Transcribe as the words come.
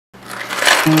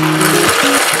Hello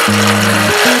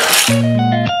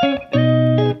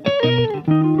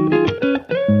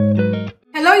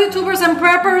YouTubers and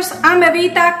preppers, I'm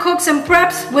Evita, cooks and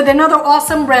preps with another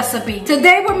awesome recipe.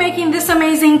 Today we're making this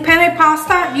amazing penne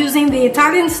pasta using the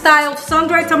Italian style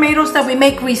sun-dried tomatoes that we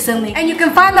make recently. And you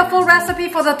can find the full recipe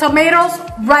for the tomatoes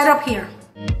right up here.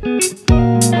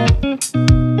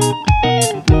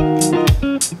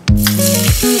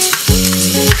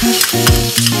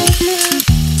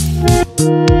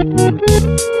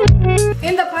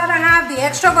 In the pot I have the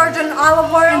extra virgin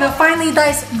olive oil and the finely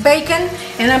diced bacon,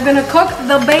 and I'm gonna cook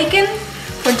the bacon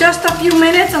for just a few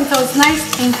minutes until it's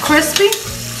nice and crispy.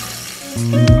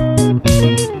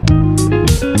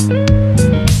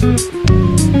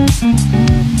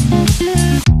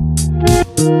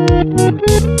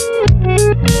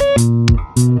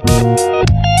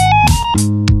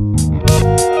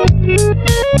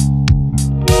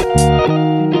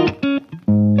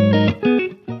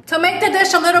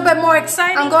 A little bit more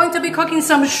exciting, I'm going to be cooking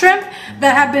some shrimp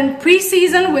that have been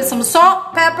pre-seasoned with some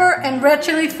salt, pepper, and red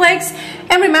chili flakes.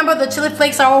 And remember, the chili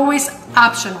flakes are always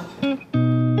optional.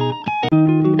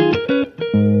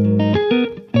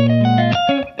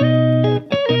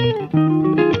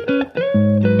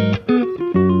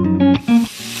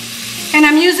 And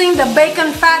I'm using the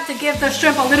bacon fat to give the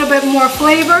shrimp a little bit more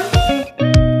flavor.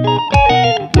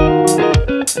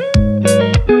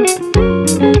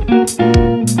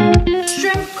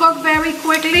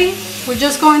 Quickly, we're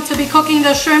just going to be cooking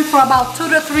the shrimp for about 2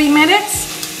 to 3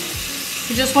 minutes.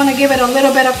 You just want to give it a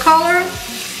little bit of color,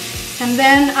 and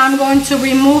then I'm going to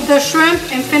remove the shrimp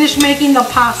and finish making the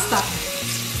pasta.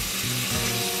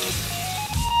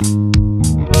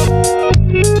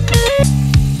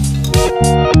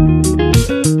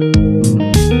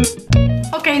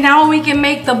 Okay, now we can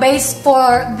make the base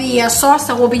for the sauce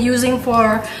that we'll be using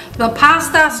for the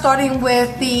pasta, starting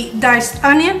with the diced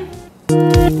onion.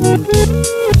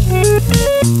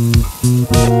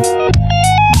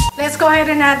 Let's go ahead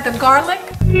and add the garlic.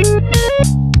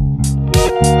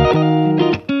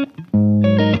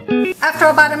 After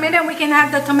about a minute, we can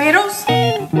add the tomatoes.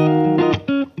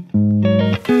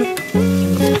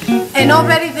 And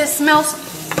already this smells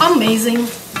amazing.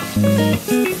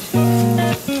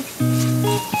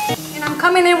 And I'm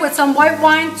coming in with some white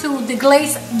wine to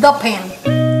deglaze the pan.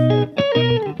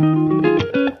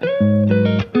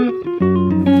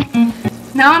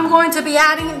 Now I'm going to be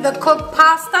adding the cooked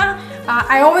pasta.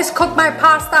 I always cook my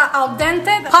pasta al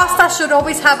dente. Pasta should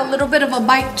always have a little bit of a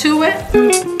bite to it.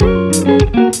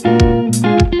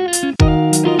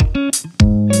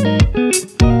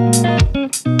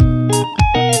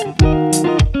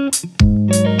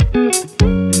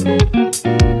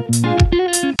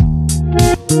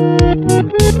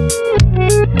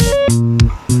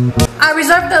 I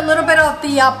reserved a little bit of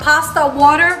the pasta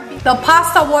water. The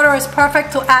pasta water is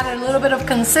perfect to add a little bit of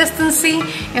consistency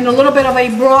and a little bit of a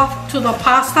broth to the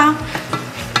pasta.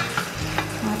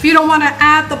 If you don't want to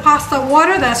add the pasta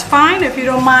water, that's fine. If you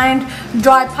don't mind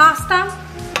dry pasta.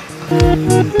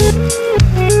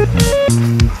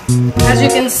 As you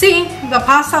can see, the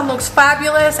pasta looks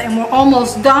fabulous and we're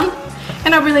almost done.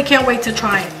 And I really can't wait to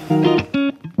try it.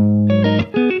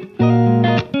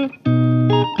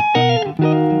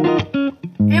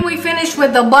 And we finish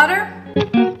with the butter,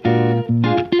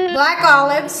 black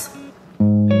olives,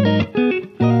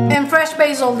 and fresh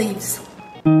basil leaves.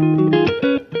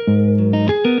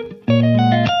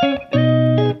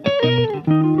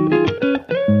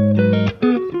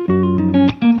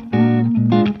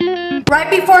 Right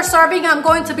before serving, I'm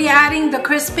going to be adding the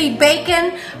crispy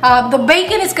bacon. The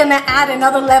bacon is going to add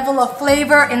another level of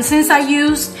flavor, and since I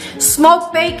used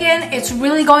smoked bacon, it's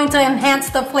really going to enhance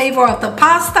the flavor of the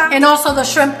pasta and also the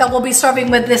shrimp that we'll be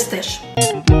serving with this dish.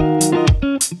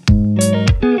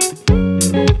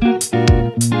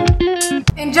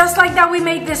 And just like that, we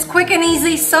made this quick and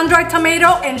easy sun-dried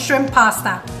tomato and shrimp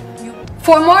pasta.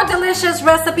 For more delicious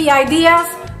recipe ideas,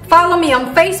 follow me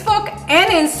on Facebook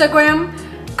and Instagram.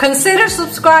 Consider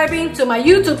subscribing to my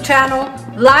YouTube channel,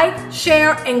 like,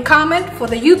 share, and comment for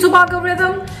the YouTube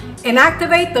algorithm, and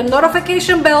activate the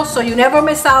notification bell so you never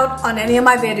miss out on any of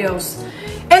my videos.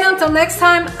 And until next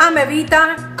time, I'm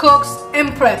Evita, Cooks and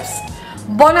Preps.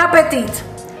 Bon appetit!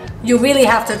 You really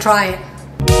have to try it.